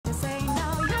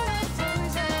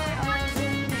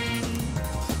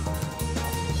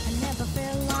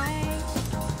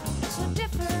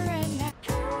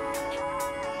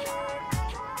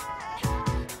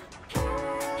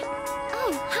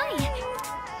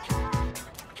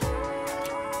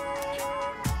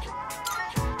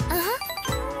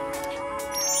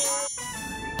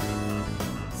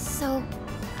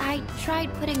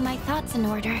tried putting my thoughts in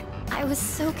order. I was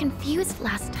so confused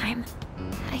last time.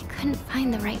 I couldn't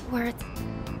find the right words.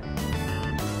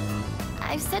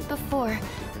 I've said before,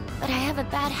 but I have a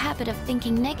bad habit of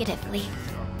thinking negatively.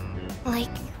 Like,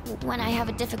 when I have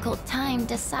a difficult time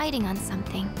deciding on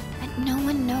something, but no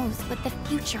one knows what the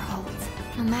future holds.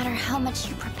 No matter how much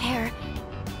you prepare,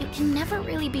 you can never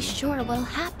really be sure what'll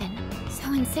happen.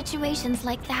 So in situations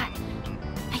like that,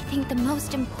 I think the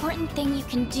most important thing you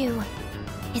can do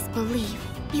is believe.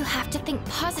 You have to think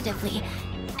positively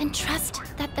and trust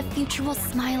that the future will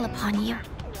smile upon you.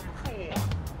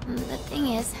 The thing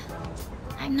is,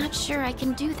 I'm not sure I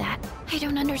can do that. I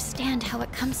don't understand how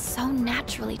it comes so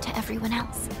naturally to everyone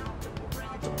else.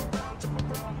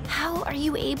 How are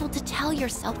you able to tell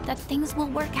yourself that things will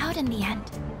work out in the end?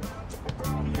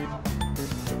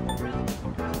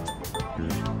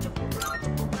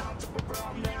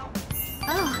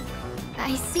 Oh,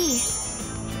 I see.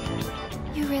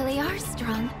 You really are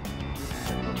strong.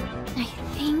 I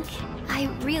think I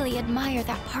really admire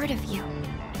that part of you.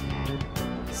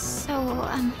 So,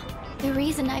 the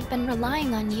reason I've been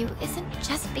relying on you isn't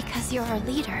just because you're our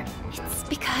leader. It's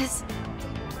because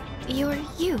you're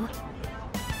you.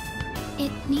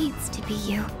 It needs to be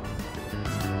you.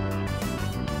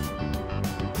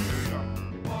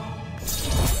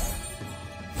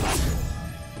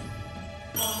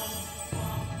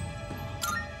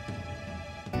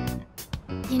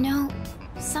 You know,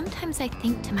 sometimes I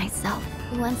think to myself,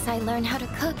 once I learn how to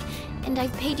cook and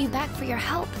I've paid you back for your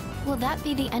help, will that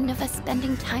be the end of us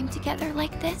spending time together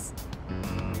like this?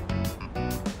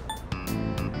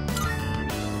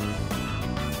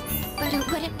 But it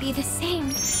wouldn't be the same.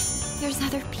 There's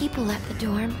other people at the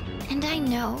dorm, and I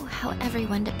know how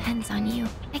everyone depends on you.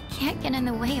 I can't get in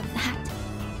the way of that.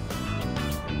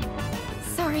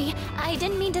 Sorry, I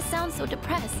didn't mean to sound so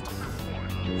depressed.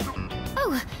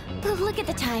 Oh, look at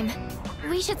the time.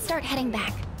 We should start heading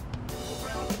back.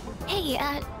 Hey,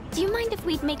 do you mind if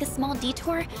we'd make a small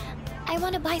detour? I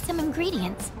want to buy some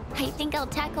ingredients. I think I'll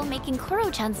tackle making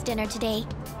Koro-chan's dinner today.